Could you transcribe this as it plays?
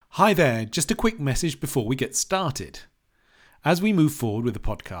Hi there, just a quick message before we get started. As we move forward with the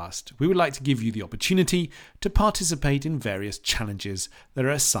podcast, we would like to give you the opportunity to participate in various challenges that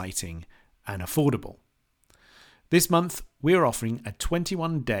are exciting and affordable. This month, we are offering a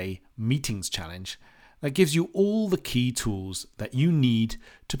 21-day meetings challenge that gives you all the key tools that you need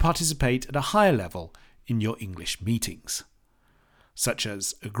to participate at a higher level in your English meetings, such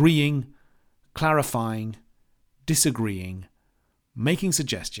as agreeing, clarifying, disagreeing, making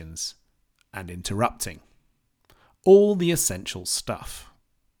suggestions, and interrupting. All the essential stuff.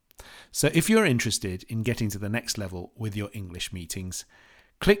 So if you're interested in getting to the next level with your English meetings,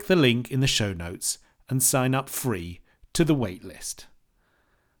 click the link in the show notes and sign up free to the waitlist.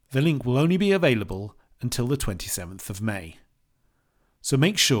 The link will only be available until the 27th of May. So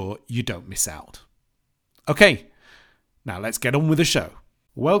make sure you don't miss out. Okay, now let's get on with the show.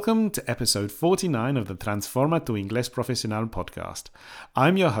 Welcome to episode 49 of the Transforma tu Inglés Profesional podcast.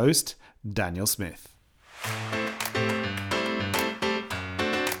 I'm your host, Daniel Smith.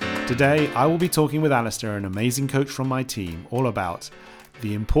 Today, I will be talking with Alistair, an amazing coach from my team, all about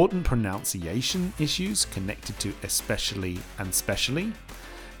the important pronunciation issues connected to especially and specially,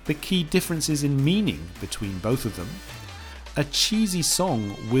 the key differences in meaning between both of them, a cheesy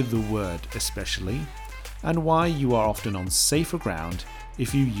song with the word especially, and why you are often on safer ground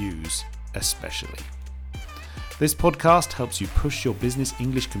if you use especially. This podcast helps you push your business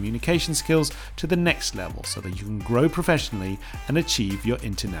English communication skills to the next level so that you can grow professionally and achieve your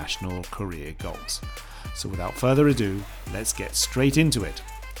international career goals. So without further ado, let's get straight into it.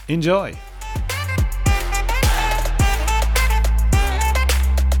 Enjoy!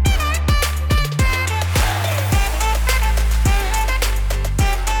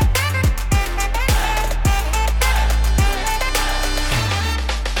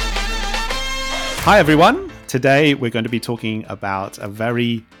 Hi everyone! Today we're going to be talking about a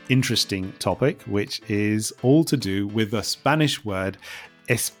very interesting topic, which is all to do with the Spanish word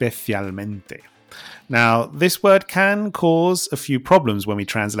especialmente. Now, this word can cause a few problems when we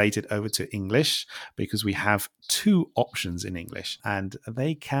translate it over to English because we have two options in English and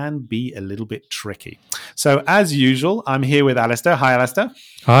they can be a little bit tricky. So as usual, I'm here with Alistair. Hi, Alistair.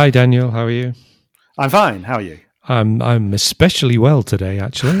 Hi, Daniel. How are you? I'm fine. How are you? I'm especially well today,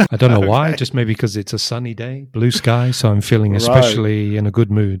 actually. I don't know why, just maybe because it's a sunny day, blue sky, so I'm feeling especially in a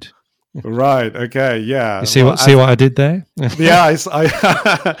good mood. Right. Okay. Yeah. You see what I did there? Yeah,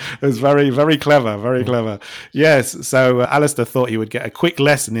 it was very, very clever. Very clever. Yes. So Alistair thought he would get a quick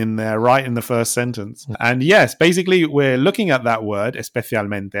lesson in there right in the first sentence. And yes, basically we're looking at that word,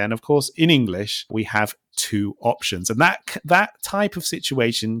 especialmente. And of course, in English, we have two options. And that type of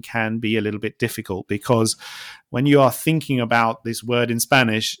situation can be a little bit difficult because when you are thinking about this word in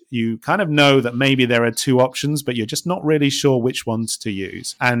Spanish, you kind of know that maybe there are two options, but you're just not really sure which ones to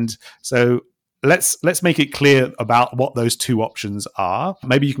use. And so let's make it clear about what those two options are.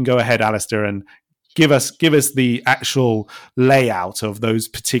 Maybe you can go ahead, Alistair, and give us the actual layout of those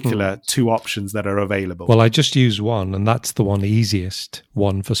particular two options that are available. Well, I just use one, and that's the easiest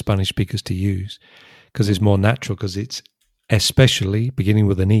one for Spanish speakers to use because it's more natural, because it's especially beginning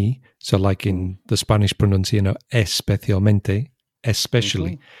with an E. So like in the Spanish pronunciation, especialmente,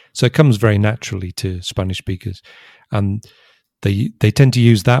 especially. So it comes very naturally to Spanish speakers. And they tend to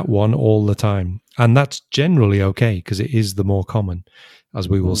use that one all the time. And that's generally okay because it is the more common, as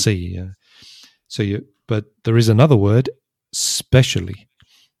we will see. But there is another word, specially,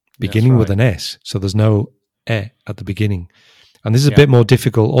 beginning with an S. So there's no E at the beginning. And this is a bit more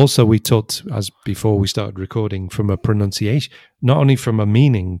difficult. Also, we taught, as before we started recording, from a pronunciation, not only from a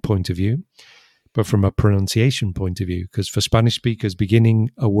meaning point of view, but from a pronunciation point of view. Because for Spanish speakers, beginning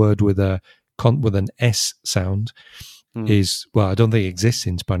a word with an S sound is, well, I don't think it exists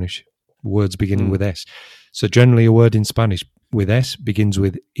in Spanish, words beginning with S. So generally a word in Spanish with S begins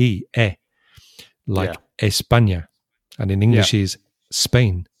with E, like España. And in English is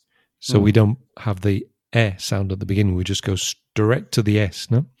Spain. So we don't have the sound at the beginning. We just go direct to the S,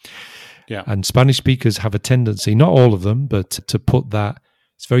 no? Yeah. And Spanish speakers have a tendency, not all of them, but to put that,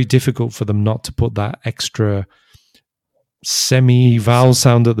 it's very difficult for them not to put that extra semi-vowel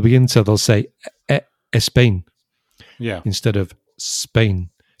sound at the beginning. So they'll say Espain instead of Spain.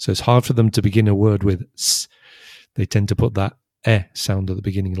 So it's hard for them to begin a word with S. They tend to put that sound at the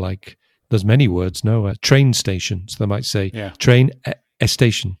beginning, like there's many words, no? Train station. So they might say train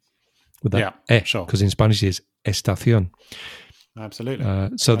station. With that because in Spanish it's estación.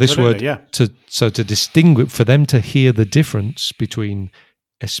 Absolutely. So this word, to distinguish, for them to hear the difference between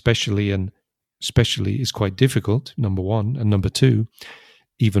especially and specially is quite difficult, number one. And number two,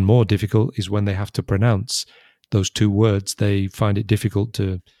 even more difficult is when they have to pronounce those two words. They find it difficult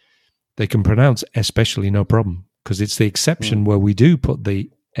to they can pronounce especially no problem, because it's the exception where we do put the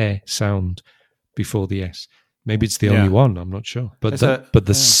sound before the S. Maybe it's the only one, I'm not sure. But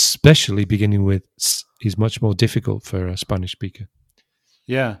the especially beginning with S is much more difficult for a Spanish speaker.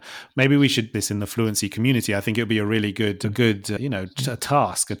 Yeah, maybe we should this in the fluency community. I think it would be a really good, a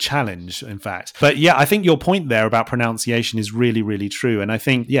task, a challenge, in fact. But yeah, I think your point there about pronunciation is really, really true. And I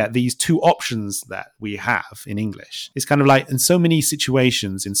think, these two options that we have in English, it's kind of like in so many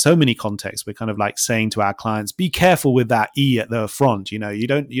situations, in so many contexts, we're kind of like saying to our clients, be careful with that E at the front. You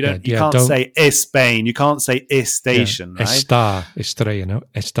can't say Spain, you can't say station, right? Está, estrella,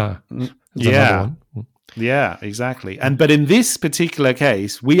 está. Yeah. Yeah, exactly. But in this particular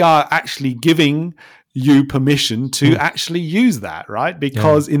case, we are actually giving you permission to actually use that, right?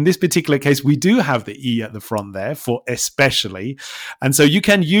 Because in this particular case, we do have the E at the front there for especially. And so you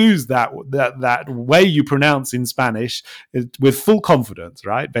can use that way you pronounce in Spanish with full confidence,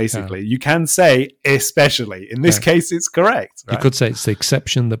 right? Basically, you can say especially. In this case, it's correct. Right? You could say it's the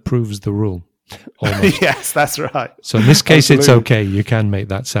exception that proves the rule. Yes, that's right. So in this case, it's okay. You can make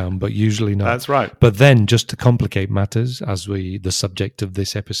that sound, but usually not. That's right. But then, just to complicate matters, as the subject of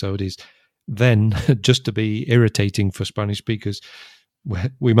this episode is, then just to be irritating for Spanish speakers,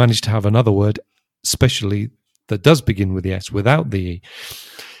 we managed to have another word, especially that does begin with the S without the E.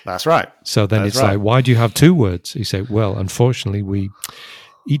 That's right. So then like, why do you have two words? You say, well, unfortunately,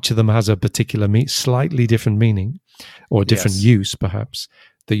 each of them has a particular slightly different meaning or different use, perhaps,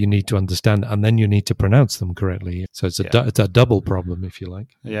 that you need to understand, and then you need to pronounce them correctly. So it's a double problem, if you like.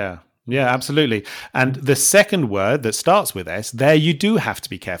 Yeah, absolutely. And the second word that starts with S, there you do have to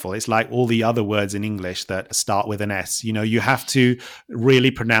be careful. It's like all the other words in English that start with an S. You have to really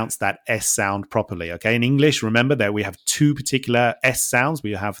pronounce that S sound properly. Okay, in English, remember that we have two particular S sounds.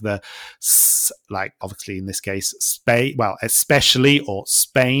 We have the S, like obviously in this case, especially or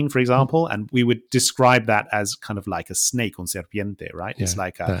Spain, for example, and we would describe that as kind of like a snake, un serpiente, right? Yeah, it's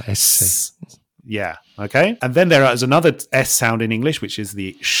like a S. Yeah. Okay. And then there is another S sound in English, which is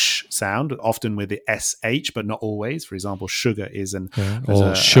the sh sound, often with the SH, but not always. For example, sugar is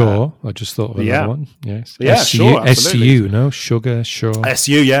sure. I just thought of another one. Yes. Yeah, sure. SU, no? Sugar, sure.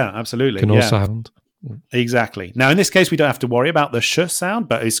 SU, yeah, absolutely. Can also have. Exactly. Now, in this case, we don't have to worry about the sh sound,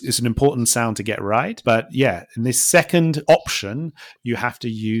 but it's an important sound to get right. But yeah, in this second option, you have to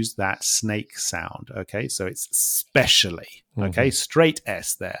use that snake sound. Okay. So it's specially. Okay. Straight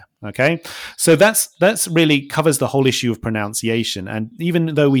S there. Okay. So that's really covers the whole issue of pronunciation. And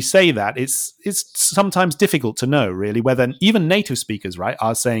even though we say that, it's sometimes difficult to know really whether even native speakers, right,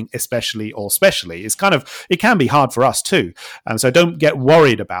 are saying especially or specially. It can be hard for us too. So don't get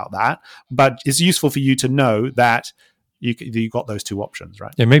worried about that, but it's useful for you to know that you got those two options,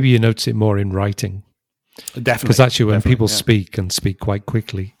 right? Yeah. Maybe you notice it more in writing. Definitely. Because actually when people speak and speak quite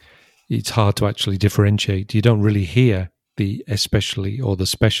quickly, it's hard to actually differentiate. You don't really hear the especially or the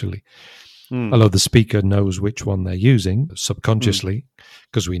specially, although the speaker knows which one they're using subconsciously,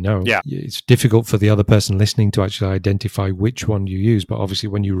 because we know it's difficult for the other person listening to actually identify which one you use. But obviously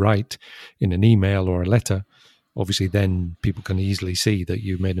when you write in an email or a letter, obviously then people can easily see that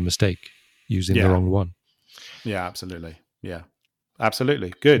you made a mistake using the wrong one. Yeah, absolutely. Yeah.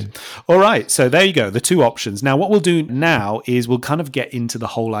 Absolutely. Good. All right. So there you go. The two options. Now, what we'll do now is we'll kind of get into the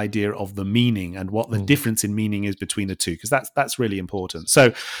whole idea of the meaning and what the difference in meaning is between the two, because that's really important.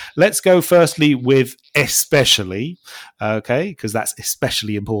 So let's go firstly with especially, okay, because that's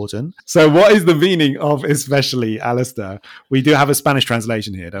especially important. So what is the meaning of especially, Alistair? We do have a Spanish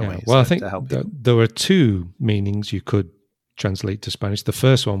translation here, don't we? Well, I think there are two meanings you could translate to Spanish. The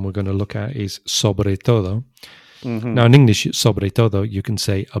first one we're going to look at is sobre todo. Now, in English, sobre todo, you can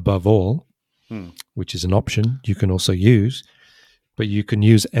say above all, which is an option you can also use, but you can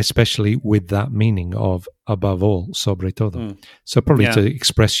use especially with that meaning of above all, sobre todo. So probably to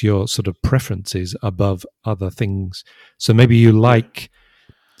express your sort of preferences above other things. So maybe you like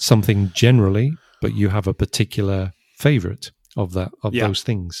something generally, but you have a particular favorite of those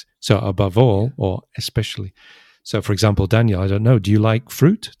things. So above all or especially. So for example, Daniel, I don't know, do you like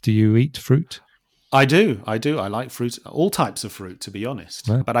fruit? Do you eat fruit? I do. I like fruit, all types of fruit, to be honest.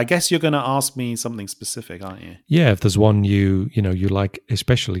 Right. But I guess you're going to ask me something specific, aren't you? Yeah, if there's one you like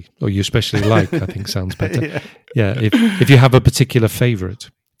especially, or you especially like, I think sounds better. Yeah, if you have a particular favorite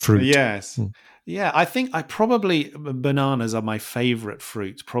fruit. Yes. Yeah, I think bananas are my favorite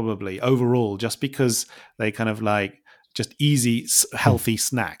fruit, probably overall, just because they kind of like just easy, healthy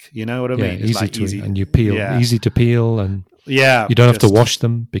snack. You know what I mean? It's easy and you peel, easy to peel and. Yeah, you don't have to wash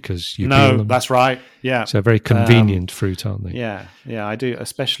them because you peel them. No, that's right. Yeah, so very convenient fruit, aren't they? Yeah, I do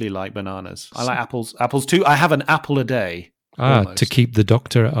especially like bananas. I like apples too. I have an apple a day. Almost. To keep the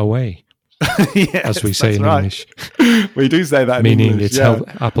doctor away, Yes, as we say in right. English. We do say that in Meaning English. it's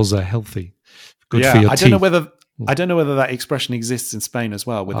apples are healthy. Good for your I teeth. I don't know whether that expression exists in Spain as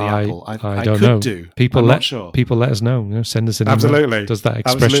well with the apple. I don't could know. do. People I'm let not sure. people let us know. Send us an Absolutely. email. Does that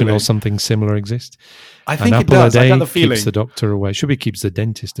expression Absolutely. or something similar exist? I think An it apple does. a I day got the feeling. keeps the doctor away. Should be keeps the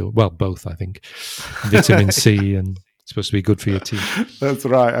dentist away. Well, both, I think. Vitamin C and it's supposed to be good for your teeth. That's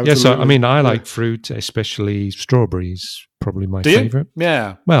right. Absolutely. Yeah, so I mean, I like fruit, especially strawberries. Probably my favorite.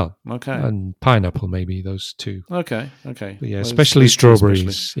 Yeah. Well, okay. And pineapple, maybe those two. Okay. But yeah, especially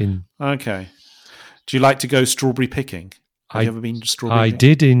strawberries. Okay. Do you like to go strawberry picking? Have you ever been to strawberry picking? I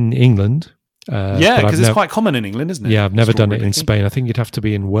did in England. Because it's quite common in England, isn't it? Yeah, I've never done it in Spain. I think you'd have to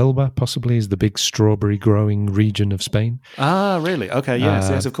be in Huelva, possibly, is the big strawberry growing region of Spain. Ah, really? Okay,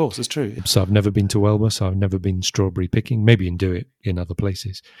 yes, of course, it's true. So I've never been to Huelva, so I've never been strawberry picking. Maybe you can do it in other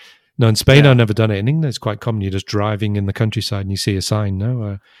places. No, in Spain, I've never done it. In England, it's quite common. You're just driving in the countryside and you see a sign,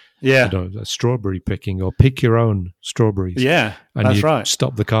 a strawberry picking or pick your own strawberries. Yeah, and that's you right.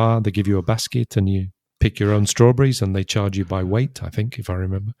 Stop the car, they give you a basket and you pick your own strawberries and they charge you by weight, I think, if I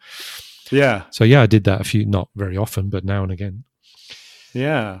remember. Yeah. So yeah, I did that not very often, but now and again.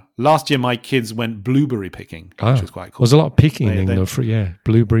 Yeah. Last year, my kids went blueberry picking, which was quite cool. There's a lot of picking in England.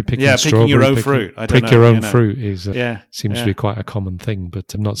 Blueberry picking, picking your own fruit. Pick your own fruit seems to Yeah. be quite a common thing,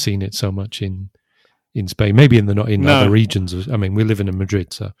 but I've not seen it so much in Spain. Maybe in other regions. I mean, we live in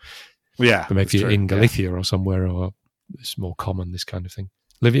Madrid, so yeah. But maybe if you're in Galicia or somewhere, or it's more common, this kind of thing.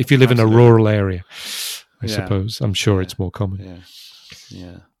 If you live in a rural area, I suppose. I'm sure it's more common.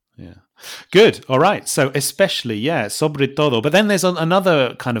 Yeah. Good. All right. So especially, sobre todo. But then there's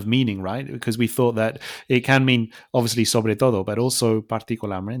another kind of meaning, right? Because we thought that it can mean obviously sobre todo, but also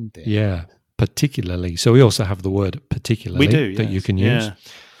particularmente. Yeah, particularly. So we also have the word particularly that you can use.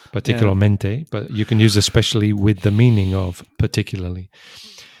 Particularmente, but you can use especially with the meaning of particularly.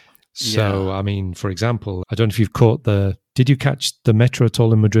 So, I mean, for example, I don't know if you've did you catch the metro at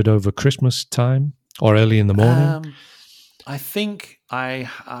all in Madrid over Christmas time or early in the morning? I think I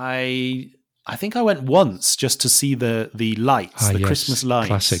went once just to see the lights, Christmas lights.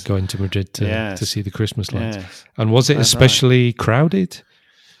 Classic, going to Madrid to see the Christmas lights. Yes. And was it especially crowded?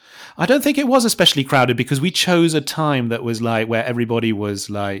 I don't think it was especially crowded because we chose a time that was like where everybody was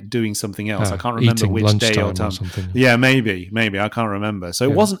like doing something else. I can't remember which day or time. Yeah, maybe. I can't remember. So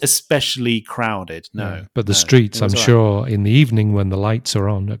it wasn't especially crowded, no. Yeah. But the streets, I'm sure, in the evening when the lights are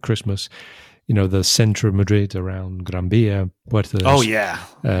on at Christmas, the centre of Madrid around Gran Via, Puerta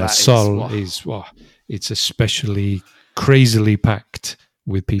del Sol it's especially crazily packed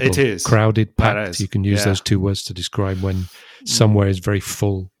with people. It is. Crowded, packed. You can use those two words to describe when somewhere is very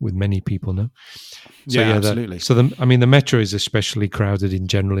full with many people, no? So, absolutely. The metro is especially crowded in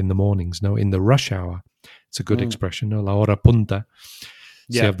general in the mornings, no? In the rush hour, it's a good expression, no? La hora punta.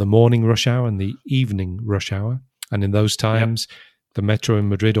 So you have the morning rush hour and the evening rush hour. And in those times... The metro in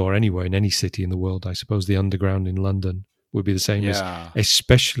Madrid or anywhere in any city in the world, I suppose the underground in London would be the same as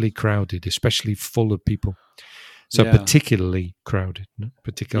especially crowded, especially full of people. So particularly crowded, no?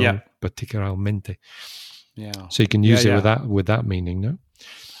 Particularmente. Yeah. So you can use it with that meaning, no?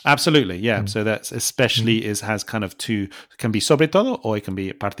 Absolutely, yeah. So that's especially has kind of can be sobre todo or it can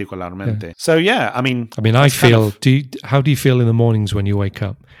be particularmente. Yeah. So I feel. How do you feel in the mornings when you wake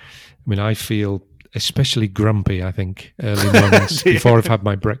up? I mean, I feel especially grumpy, I think, early mornings before I've had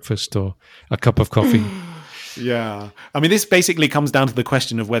my breakfast or a cup of coffee. Yeah. I mean, this basically comes down to the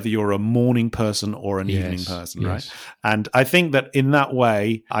question of whether you're a morning person or an evening person, right? And I think that in that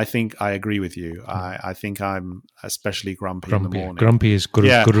way, I think I agree with you. I think I'm especially grumpy in the morning. Grumpy is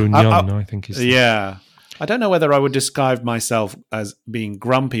gruñón, I think. I don't know whether I would describe myself as being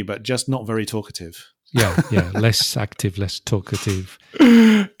grumpy, but just not very talkative. Yeah. Less active, less talkative,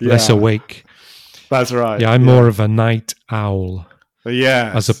 less awake. That's right. Yeah, I'm more of a night owl.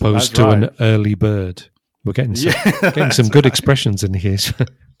 Yeah, as opposed to an early bird. We're getting some good expressions in here.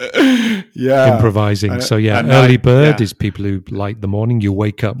 Improvising. Early bird is people who like the morning. You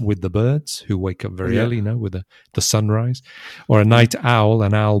wake up with the birds who wake up very early, with the sunrise. Or a night owl,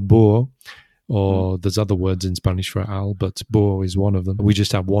 an owl búho. Or there's other words in Spanish for owl, but búho is one of them. We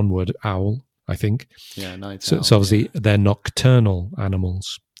just have one word, owl, I think. Yeah, night owl. So obviously they're nocturnal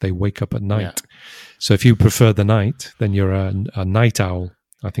animals. They wake up at night. Yeah. So if you prefer the night, then you're a night owl.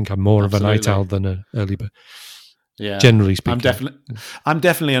 I think I'm more of a night owl than an early bird. Yeah, generally speaking. I'm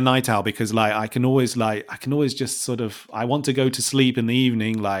definitely a night owl because like I can always just sort of, I want to go to sleep in the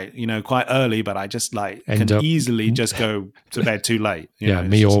evening, like, you know, quite early, but I just like can easily just go to bed too late.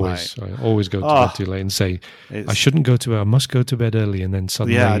 Me always. I always go to bed too late and say I shouldn't go to bed. I must go to bed early, and then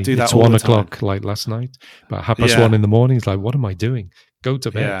suddenly I do that it's all 1 the o'clock, time. like last night. But 1:30 in the morning, it's like, what am I doing? Go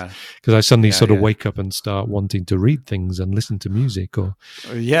to bed, because I suddenly sort of wake up and start wanting to read things and listen to music. Or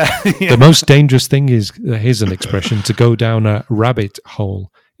the most dangerous thing is, here's an expression, to go down a rabbit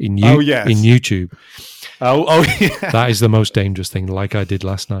hole in YouTube. That is the most dangerous thing, like I did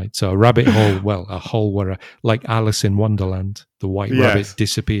last night. So a rabbit hole, well, a hole where, like Alice in Wonderland, the white rabbit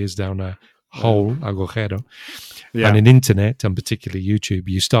disappears down a hole, agujero. And in internet, and particularly YouTube,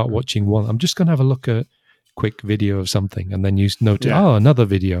 you start watching one. I'm just going to have a look at quick video of something, and then you notice, another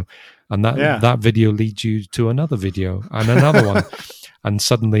video, and that video leads you to another video and another one, and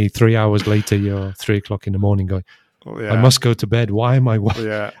suddenly 3 hours later you're 3 o'clock in the morning going, I must go to bed, why am I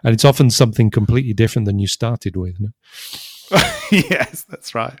and it's often something completely different than you started with, no? Yes,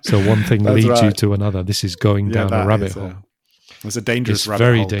 that's right. So one thing leads you to another. This is going down a rabbit hole. It's a dangerous rabbit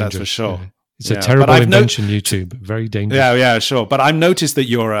hole, dangerous, that's for sure. Yeah. It's a terrible invention, YouTube. Very dangerous. Yeah, sure. But I've noticed that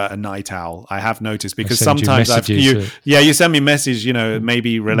you're a night owl. I have noticed, because sometimes you send me a message, you know,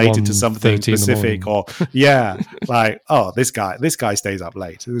 maybe related to something specific, or like, oh, this guy stays up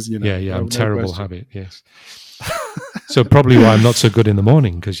late. You know, I'm terrible habit. Yes. So probably why I'm not so good in the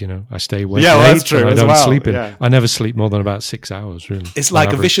morning, because, you know, I stay awake late, that's true, and I don't sleep in. I never sleep more than about 6 hours, really. It's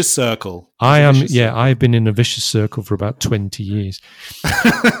like a vicious circle. I've been in a vicious circle for about 20 years.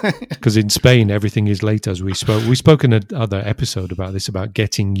 Because in Spain, everything is late, as we spoke. We spoke in another episode about this, about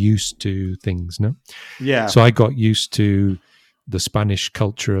getting used to things, no? Yeah. So I got used to the Spanish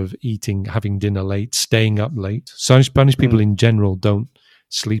culture of having dinner late, staying up late. So Spanish people in general don't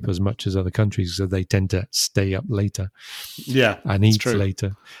sleep as much as other countries, so they tend to stay up later and eat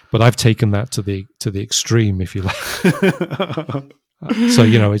later. But I've taken that to the extreme, if you like. So,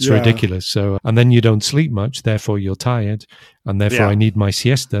 you know, it's ridiculous. So, and then you don't sleep much, therefore you're tired, and therefore I need my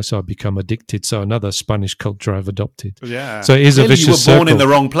siesta, so I become addicted. So another Spanish culture I've adopted. So it is a vicious circle. You were born in the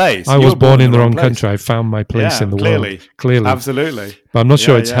wrong place. I was born in the wrong country. I found my place in the world. Clearly. Absolutely. But I'm not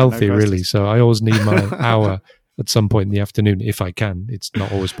sure it's healthy, really. So I always need my hour at some point in the afternoon, if I can. It's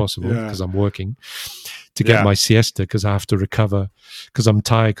not always possible because I'm working, to get my siesta, because I have to recover, because I'm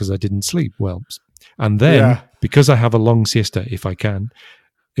tired, because I didn't sleep well. And then, because I have a long siesta, if I can,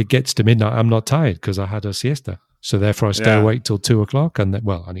 it gets to midnight, I'm not tired because I had a siesta. So therefore I stay awake till 2 o'clock, and then,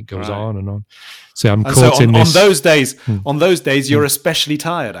 and it goes on and on. So I'm caught in this. On those days, you're especially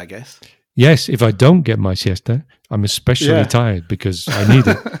tired, I guess. Yes, if I don't get my siesta, I'm especially tired because I need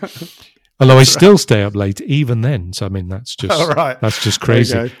it. Although I still stay up late even then. So I mean, that's just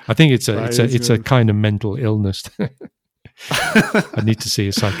crazy. I think it's a kind of mental illness. I need to see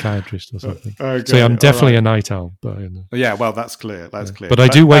a psychiatrist or something. So I'm definitely a night owl. But well, that's clear. That's clear. But I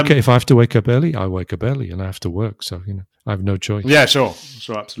do wake up. If I have to wake up early, I wake up early, and I have to work. So, you know, I have no choice. Yeah, sure,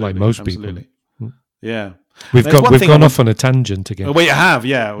 absolutely. Like most people. Yeah. We've gone off on a tangent again. We have,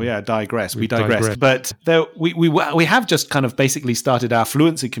 digress. We digressed. But we have just kind of basically started our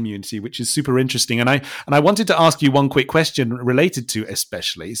fluency community, which is super interesting. And I wanted to ask you one quick question related to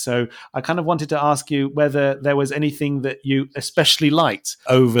especially. So I kind of wanted to ask you whether there was anything that you especially liked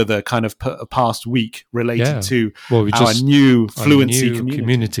over the kind of past week related to our new fluency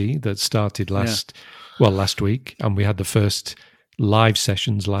community that started last week, and we had the first live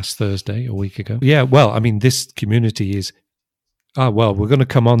sessions last Thursday, a week ago. Yeah, well, I mean, this community is. We're going to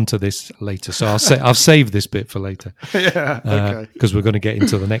come on to this later, so I'll save this bit for later. Because we're going to get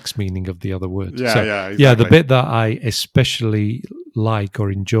into the next meaning of the other words. Exactly. The bit that I especially like or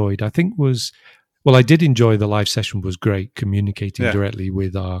enjoyed, I think was, I did enjoy the live session. Was great, communicating directly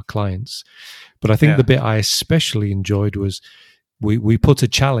with our clients. But I think the bit I especially enjoyed was we put a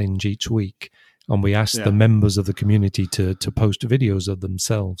challenge each week. And we asked the members of the community to post videos of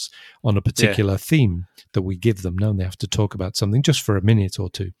themselves on a particular theme that we give them. Now, and they have to talk about something just for a minute or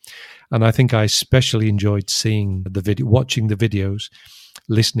two. And I think I especially enjoyed seeing the video, watching the videos,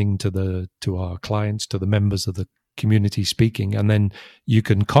 listening to our clients, to the members of the community speaking, and then you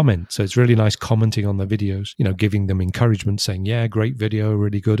can comment. So it's really nice commenting on the videos, you know, giving them encouragement, saying, great video,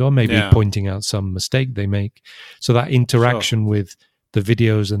 really good, or maybe pointing out some mistake they make. So that interaction with the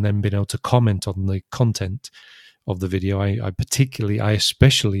videos, and then being able to comment on the content of the video, I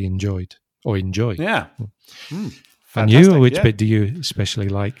especially enjoyed or enjoy. Yeah. And you, which bit do you especially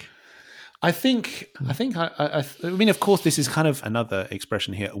like? I mean, of course, this is kind of another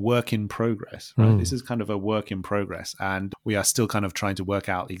expression here, work in progress, right? This is kind of a work in progress, and we are still kind of trying to work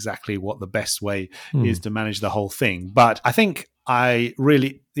out exactly what the best way is to manage the whole thing. But I think I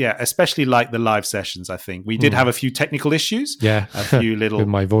really, especially like the live sessions. I think we did have a few technical issues. Yeah. A few little with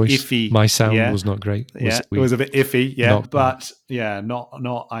my voice, iffy. my sound was not great. It was a bit iffy. Yeah,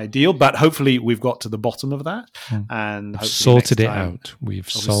 not ideal. But hopefully we've got to the bottom of that and sorted it out. We've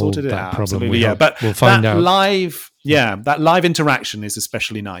solved that problem. But we'll find out. That live interaction is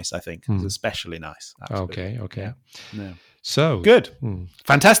especially nice. I think it's especially nice. Absolutely. Okay. Yeah. So good.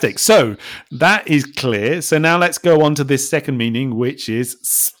 Fantastic. So that is clear. So now let's go on to this second meaning, which is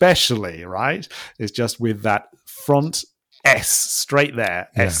specially, right? It's just with that front S straight there.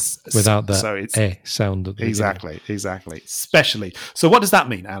 S without the sound at the Exactly. Specially. So what does that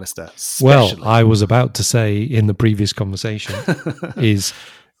mean, Alistair? Well, I was about to say in the previous conversation is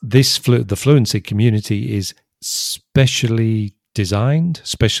this the fluency community is specially designed,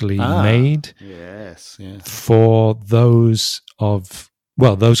 specially made for those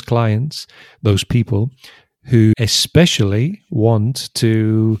clients, those people who especially want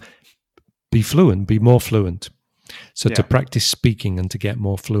to be more fluent. So to practice speaking and to get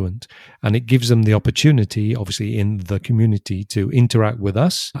more fluent. And it gives them the opportunity, obviously, in the community to interact with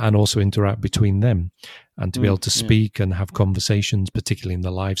us and also interact between them and to be able to speak and have conversations, particularly in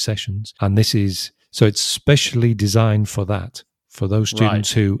the live sessions. And so it's specially designed for that. For those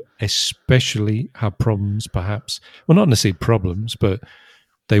students who especially have problems, perhaps, well, not necessarily problems, but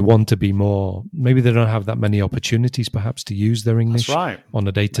they want to be more, maybe they don't have that many opportunities perhaps to use their English on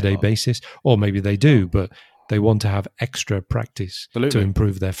a day-to-day basis, or maybe they do, but they want to have extra practice to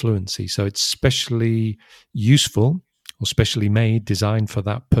improve their fluency. So it's specially useful or specially made, designed for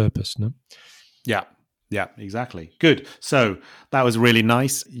that purpose, no? Yeah, exactly. Good. So that was really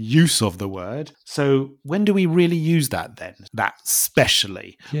nice use of the word. So when do we really use that then? That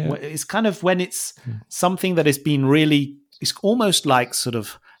specially? Yeah. It's kind of when it's something that has been really, it's almost like sort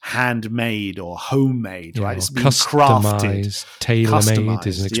of handmade or homemade, right? It's been crafted. Tailor-made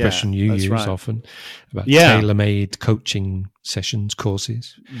is an expression you use often about tailor-made coaching sessions,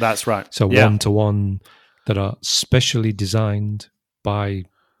 courses. That's right. So one-to-one that are specially designed by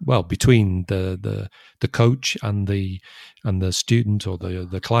between the coach and the student or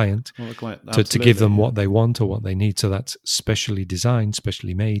the client, to give them what they want or what they need. So that's specially designed,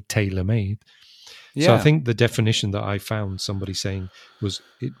 specially made, tailor-made. Yeah. So I think the definition that I found somebody saying was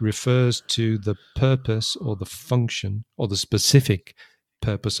it refers to the purpose or the function or the specific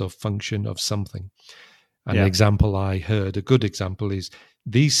purpose or function of something. An example I heard, a good example is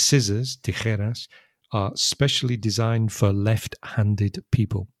these scissors, tijeras, are specially designed for left-handed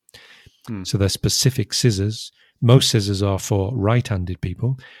people. So they're specific scissors. Most scissors are for right-handed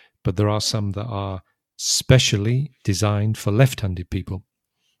people, but there are some that are specially designed for left-handed people.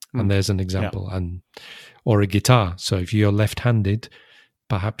 And there's an example. Or a guitar. So if you're left-handed,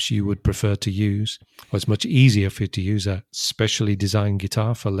 perhaps you would prefer to use, or it's much easier for you to use a specially designed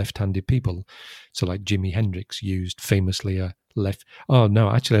guitar for left-handed people. So like Jimi Hendrix used famously a left. Oh, no,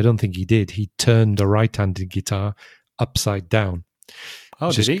 actually, I don't think he did. He turned a right-handed guitar upside down.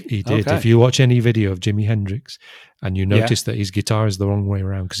 Oh, did he? He did. Okay. If you watch any video of Jimi Hendrix and you notice that his guitar is the wrong way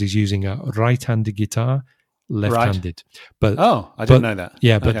around because he's using a right-handed guitar, left-handed. But I didn't know that.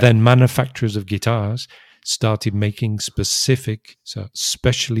 Yeah, but then manufacturers of guitars started making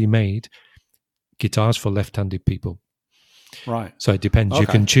specially made guitars for left-handed people. Right. So it depends. Okay. You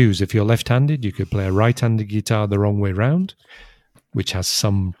can choose. If you're left-handed, you could play a right-handed guitar the wrong way around, which has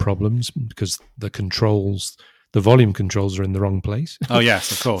some problems because the volume controls are in the wrong place. Oh,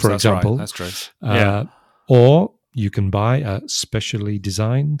 yes, of course. For example. Right. That's true. Or you can buy a specially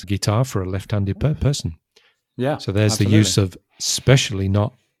designed guitar for a left-handed person. Yeah. So there's the use of specially,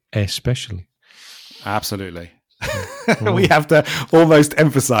 not especially. Absolutely. We have to almost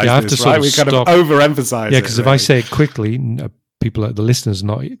emphasize this, right? We kind of overemphasize it. Yeah, because if I say it quickly, the listeners are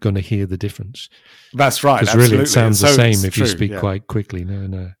not going to hear the difference. That's right. Because really it sounds the same if you speak quite quickly,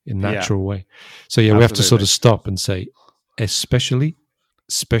 in a natural way. So we have to sort of stop and say, especially,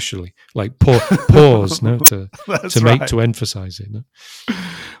 like pause, to emphasize it. No?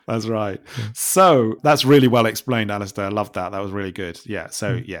 That's right. Yeah. So that's really well explained, Alistair. I love that. That was really good. Yeah.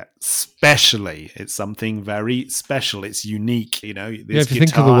 So specially, it's something very special. It's unique. If you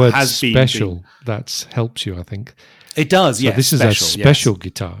think of the word special, that helps you, I think. It does, so this is a special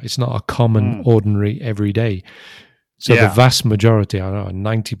guitar. It's not a common, ordinary, everyday. So the vast majority,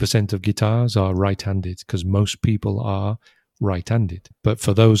 90% of guitars are right-handed because most people are right-handed. But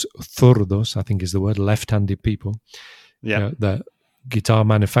for those zurdos, I think is the word, left-handed people, the guitar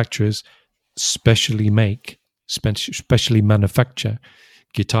manufacturers specially specially manufacture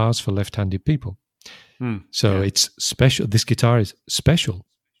guitars for left-handed people. So it's special. This guitar is special.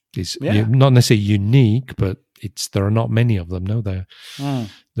 It's not necessarily unique, but there are not many of them. No, there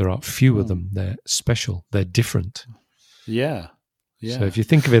are few of them. They're special. They're different. Yeah. Yeah. So if you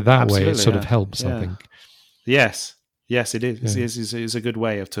think of it that way, it sort of helps, I think. Yes. Yes, it is. It's a good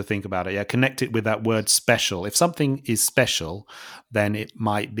way to think about it. Yeah, connect it with that word special. If something is special, then it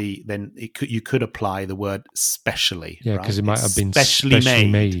might be. You could apply the word specially. Yeah, because it might have been specially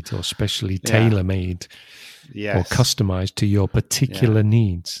made or specially tailor-made, or customized to your particular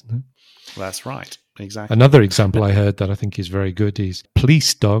needs. That's right. Exactly. Another example I heard that I think is very good is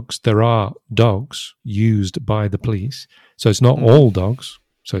police dogs. There are dogs used by the police, so it's not all dogs.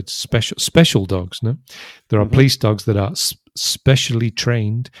 So it's special dogs. No, there are police dogs that are specially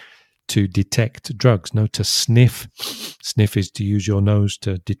trained to detect drugs. No, to sniff. Sniff is to use your nose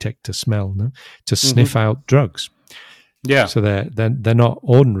to detect a smell. No, to sniff out drugs. Yeah. So they're not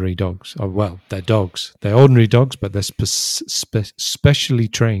ordinary dogs. Oh, well, they're dogs. They're ordinary dogs, but they're specially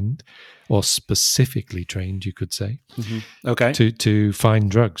trained, or specifically trained, you could say. Okay. To find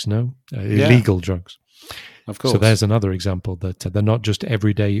drugs. No, illegal drugs. Of course. So there's another example that they're not just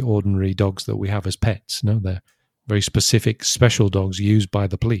everyday, ordinary dogs that we have as pets. No, they're very specific, special dogs used by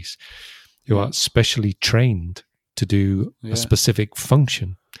the police who are specially trained to do a specific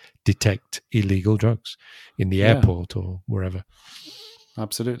function, detect illegal drugs in the airport or wherever.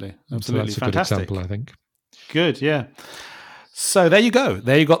 Absolutely. So that's Fantastic. a good example, I think. Good, yeah. So there you go.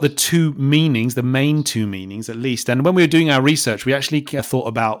 There you got the two meanings, the main two meanings at least. And when we were doing our research, we actually thought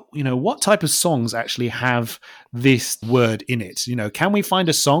about, what type of songs actually have this word in it? Can we find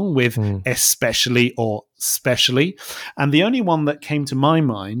a song with especially or specially? And the only one that came to my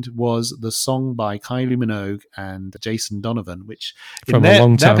mind was the song by Kylie Minogue and Jason Donovan, which from a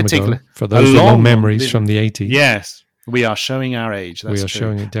long time ago, for those long memories from the 80s. Yes. We are showing our age. That's we are true.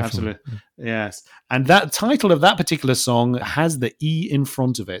 showing it, definitely. Absolutely. Yes. And that title of that particular song has the E in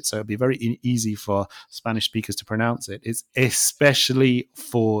front of it. So it'd be very easy for Spanish speakers to pronounce it. It's especially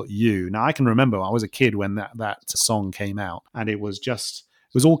for you. Now, I can remember I was a kid when that song came out, and it was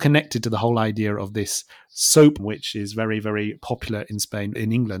all connected to the whole idea of this soap, which is very, very popular in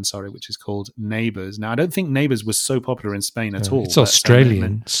England, which is called Neighbours. Now, I don't think Neighbours was so popular in Spain at all. It's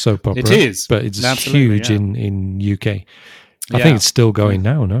Australian soap opera. It is. But it's huge in UK. I think it's still going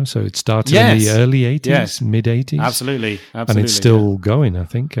now, no? So it started in the early 80s, mid 80s. Absolutely. And it's still going, I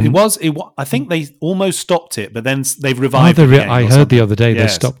think. And I think they almost stopped it, but then they've revived it. I heard the other day they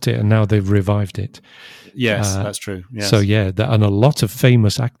stopped it and now they've revived it. Yes, that's true. Yes. So and a lot of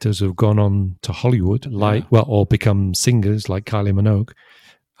famous actors have gone on to Hollywood, or become singers like Kylie Minogue.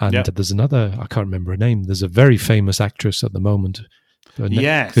 And there's another, I can't remember her name. There's a very famous actress at the moment. Her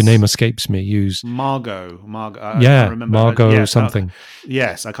name escapes me. Margot. I can't remember Margot something.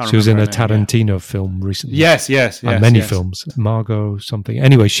 Yes, I can't remember. She was in a Tarantino film recently. Yes. And many films. Margot something.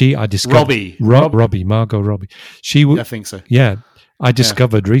 Anyway, I discovered Margot Robbie. I think so. Yeah. I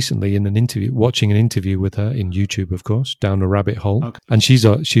discovered recently watching an interview with her in YouTube, of course, down a rabbit hole. Okay. And she's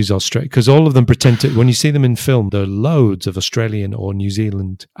Australian, because all of them pretend to, when you see them in film, there are loads of Australian or New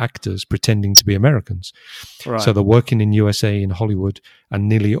Zealand actors pretending to be Americans. Right. So they're working in USA, in Hollywood,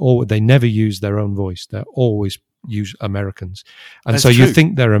 and they never use their own voice. They're always use Americans. And That's so true. you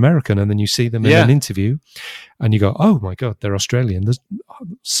think they're American, and then you see them in an interview and you go, oh my God, they're Australian. There's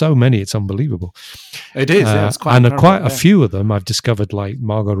so many, it's unbelievable. It is. It's quite a few of them I've discovered, like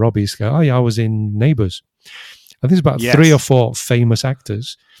Margot Robbie's go, I was in Neighbours. I think there's about 3 or 4 famous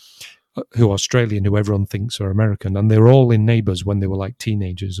actors who are Australian, who everyone thinks are American, and they're all in Neighbours when they were like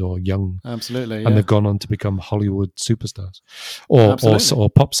teenagers or young. Absolutely. And they've gone on to become Hollywood superstars or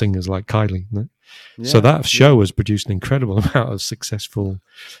pop singers like Kylie. Yeah, so that show has produced an incredible amount of successful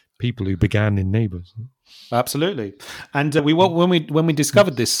people who began in Neighbours. Absolutely. And when we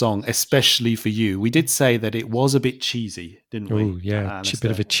discovered this song, especially for you, we did say that it was a bit cheesy, didn't we? Oh, yeah, a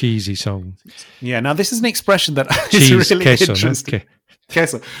bit of a cheesy song. Yeah, now this is an expression that is really interesting.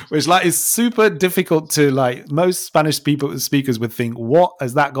 Queso, which is super difficult to most Spanish speakers would think, what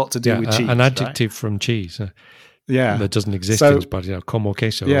has that got to do with cheese? An adjective from cheese. That doesn't exist in Spanish. Como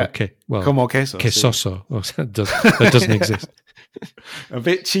queso. Yeah. Como queso. Quesoso. That doesn't exist. A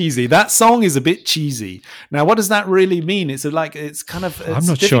bit cheesy. That song is a bit cheesy. Now, what does that really mean? I'm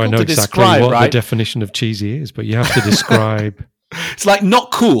not sure I know exactly what the definition of cheesy is, but you have to describe It's like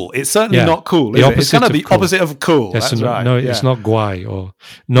not cool. It's certainly not cool. Is it? It's kind of the opposite of cool. Yes, that's right. No, it's not guai or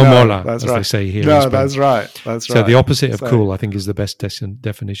no mola, as they say here. No, that's right. That's right. So the opposite of cool, I think, is the best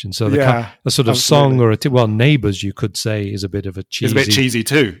definition. So a sort of song or neighbours, you could say, is a bit of a cheesy. It's a bit cheesy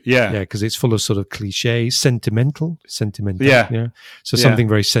too. Yeah, yeah, because it's full of sort of cliches, sentimental. Yeah. So something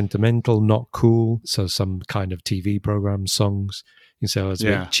very sentimental, not cool. So some kind of TV program, songs. You say, it's a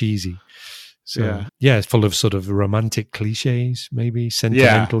bit cheesy. So it's full of sort of romantic cliches, maybe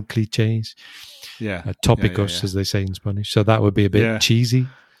sentimental cliches. Yeah, topicos, as they say in Spanish. So that would be a bit cheesy.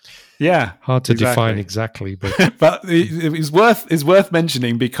 Yeah, hard to define exactly, but but it's worth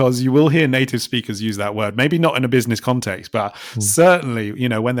mentioning because you will hear native speakers use that word. Maybe not in a business context, but certainly,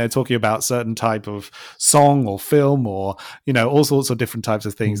 when they're talking about certain type of song or film or all sorts of different types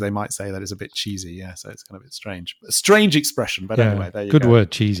of things, they might say that it's a bit cheesy. Yeah, so it's kind of a bit strange, a strange expression. But anyway, there you go. Good word,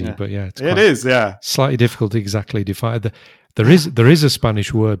 cheesy. Yeah. But it is. Yeah, slightly difficult to exactly define. There is a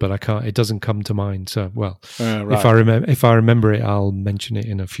Spanish word, but I can't. It doesn't come to mind. So, right. if I remember it, I'll mention it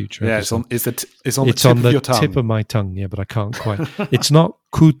in a future. Yeah, episode. it's on the tip of my tongue. Yeah, but I can't quite. It's not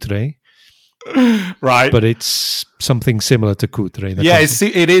cutre, right? But it's something similar to cutre. Yeah,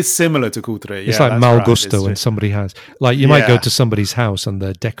 it is similar to cutre. It's like mal gusto when somebody has, like, you might go to somebody's house and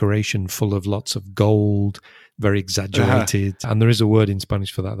the decoration full of lots of gold. Very exaggerated, and there is a word in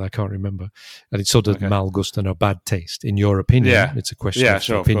Spanish for that I can't remember, and it's sort of mal gusto or bad taste. In your opinion, it's a question of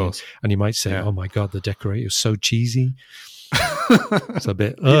opinion, of and you might say, "Oh my god, the decorator is so cheesy." It's a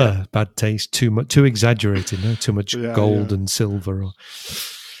bit bad taste, too exaggerated, no? Too much gold and silver.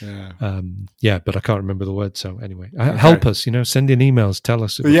 But I can't remember the word. So anyway, help us. Send in emails. Tell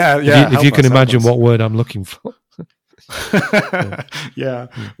us. If you can imagine what word I'm looking for.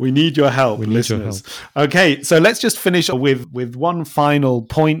 We need your help, listeners. Okay, so let's just finish with one final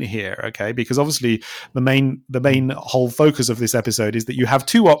point here, okay? Because obviously the main whole focus of this episode is that you have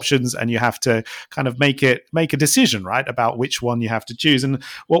two options and you have to kind of make a decision, right, about which one you have to choose. And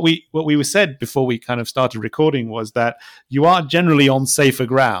what we said before we kind of started recording was that you are generally on safer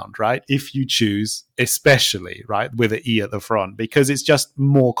ground, right, if you choose especially, right, with an E at the front, because it's just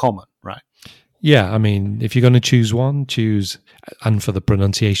more common, right? Yeah, I mean, if you're going to choose one, and for the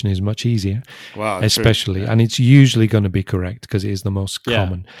pronunciation is much easier, especially, and it's usually going to be correct because it is the most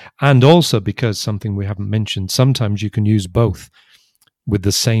common. And also because something we haven't mentioned, sometimes you can use both with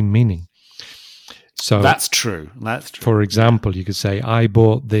the same meaning. So that's true. For example, you could say, I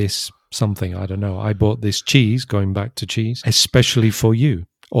bought this something, I don't know, I bought this cheese, going back to cheese, especially for you,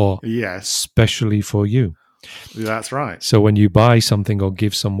 or specially for you. That's right. So when you buy something or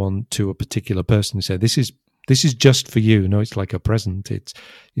give someone to a particular person, you say, this is just for you. No, it's like a present.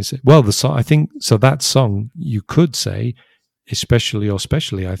 You say, well, the song, I think, so that song you could say especially or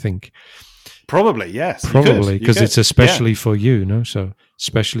specially, I think. Probably, yes. Probably, because it's especially for you, no? So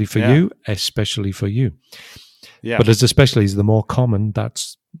especially for you, especially for you. Yeah. But as especially is the more common,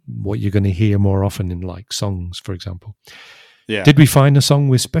 that's what you're going to hear more often in like songs, for example. Yeah. Did we find a song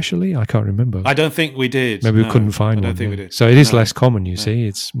with specially? I can't remember. I don't think we did. Maybe we couldn't find one. I don't think we did. So it is less common, you see.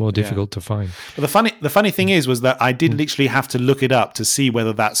 It's more difficult to find. But the funny thing was that I did literally have to look it up to see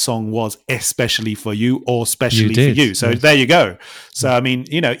whether that song was especially for you or specially for you. So there you go. So, I mean,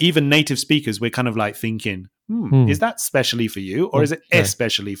 even native speakers, we're kind of like thinking, is that specially for you or is it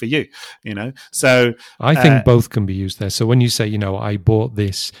especially for you? So I think both can be used there. So when you say, I bought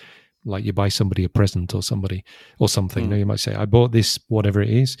this, like you buy somebody a present or something. You might say, I bought this, whatever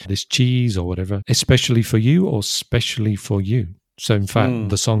it is, this cheese or whatever, especially for you or specially for you. So in fact,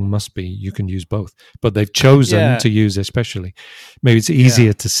 the song must be, you can use both, but they've chosen to use especially. Maybe it's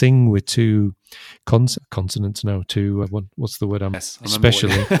easier to sing with two consonants. No, two, what's the word?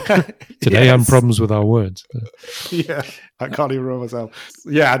 Especially. Today I'm problems with our words. Yeah, I can't even remember myself.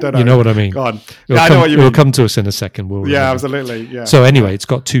 Yeah, I don't know. You know what I mean? Go on. I know what you mean. It will come to us in a second. Absolutely. Yeah. So anyway, it's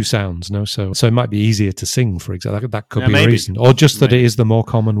got two sounds, no? So it might be easier to sing, for example. That could be a reason. Or just that it is the more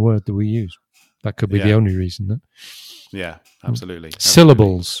common word that we use. That could be the only reason. No? Yeah, absolutely.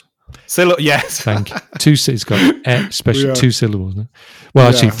 Syllables. Yes. Thank you. It's got two syllables. No? Well,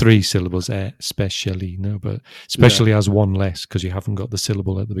 actually, three syllables. Especially, no, but especially has one less because you haven't got the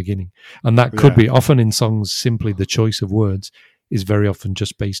syllable at the beginning. And that could be often in songs. Simply the choice of words is very often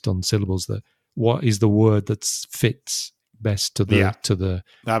just based on syllables. That what is the word that fits best to the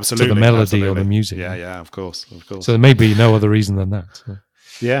melody or the music. Yeah, of course. So there may be no other reason than that. So.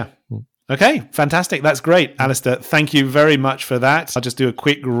 Yeah. Okay, fantastic. That's great, Alistair. Thank you very much for that. I'll just do a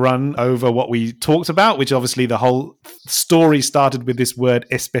quick run over what we talked about, which obviously the whole story started with this word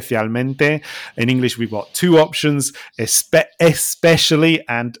especialmente. In English, we've got two options, especially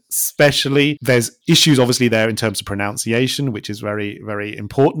and specially. There's issues obviously there in terms of pronunciation, which is very, very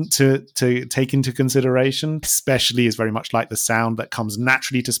important to take into consideration. Especially is very much like the sound that comes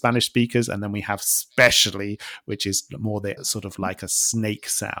naturally to Spanish speakers. And then we have specially, which is more the sort of like a snake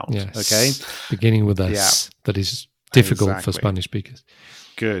sound. Yes. Okay. Beginning with S, that is difficult for Spanish speakers.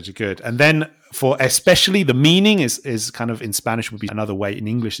 Good. And then for especially, the meaning is kind of in Spanish would be another way in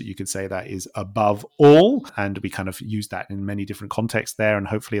English that you could say that is above all. And we kind of use that in many different contexts there. And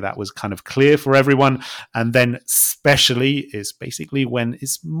hopefully that was kind of clear for everyone. And then specially is basically when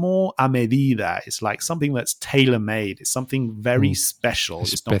it's more a medida. It's like something that's tailor-made. It's something very special.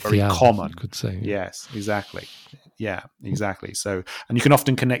 It's not very common. You could say. Yes, exactly. Yeah, exactly. So, and you can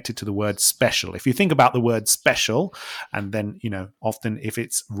often connect it to the word special. If you think about the word special, and then, often if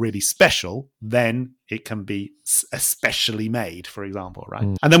it's really special, then it can be especially made, for example, right?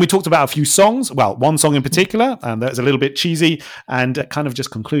 And then we talked about a few songs. Well, one song in particular, and that's a little bit cheesy, and kind of just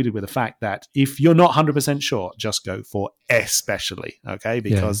concluded with the fact that if you're not 100% sure, just go for especially, okay?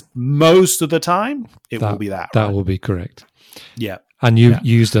 Because most of the time, it will be that. That will be correct. Yeah. And you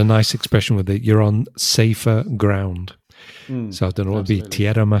used a nice expression with it. You're on safer ground. So I don't know what would be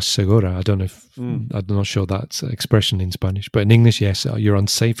tierra más segura. I don't know if I'm not sure that's an expression in Spanish, but in English, yes, you're on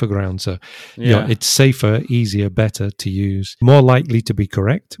safer ground. So it's safer, easier, better to use, more likely to be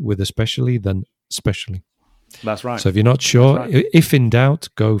correct with especially than specially. That's right. So if you're not sure, if in doubt,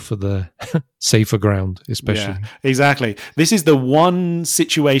 go for the safer ground, especially. Yeah, exactly. This is the one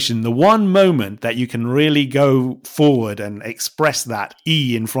situation, the one moment that you can really go forward and express that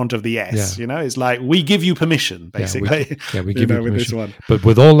E in front of the S. Yeah. It's like, we give you permission, basically. We give you permission. With this one. But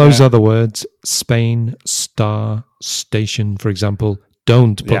with all those other words, Spain, star, station, for example,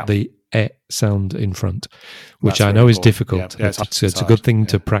 don't put the sound in front, which I know is difficult. Yeah, it's a good thing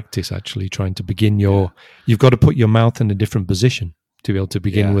to practice, actually, trying to begin you've got to put your mouth in a different position to be able to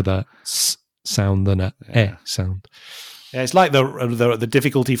begin with a S sound than a sound. Yeah, it's like the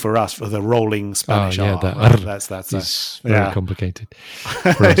difficulty for us for the rolling Spanish R. That's very complicated.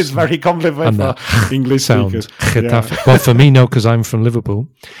 It's very complicated for English sound. speakers. Well, for me, no, because I'm from Liverpool.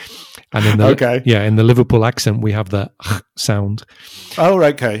 And in the in the Liverpool accent, we have the sound. Oh,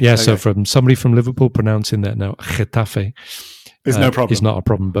 okay. Yeah, so from somebody from Liverpool pronouncing that now, Getafe, is no problem. Is not a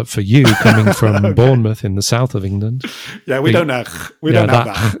problem. But for you, coming from Bournemouth in the south of England, we don't know. We don't have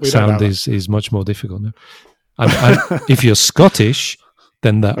that. Sound is much more difficult now. And if you're Scottish,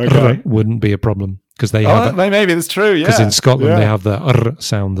 then the wouldn't be a problem. Because they have maybe that's true. Yeah, because in Scotland they have the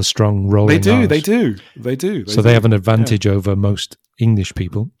sound, the strong rolling. They do. So they have an advantage over most English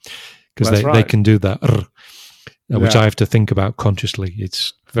people because they can do that, which I have to think about consciously.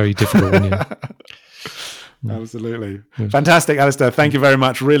 It's very difficult when you. Absolutely. Yeah. Fantastic, Alistair. Thank you very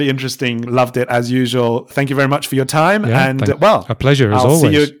much. Really interesting. Loved it as usual. Thank you very much for your time. A pleasure as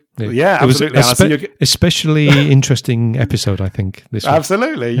always. It was especially interesting episode, I think. This week.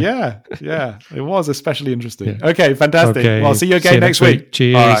 Absolutely, yeah. It was especially interesting. Yeah. Okay, fantastic. Okay. Well, see you again next week.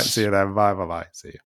 Cheers. All right, see you then. Bye. See you.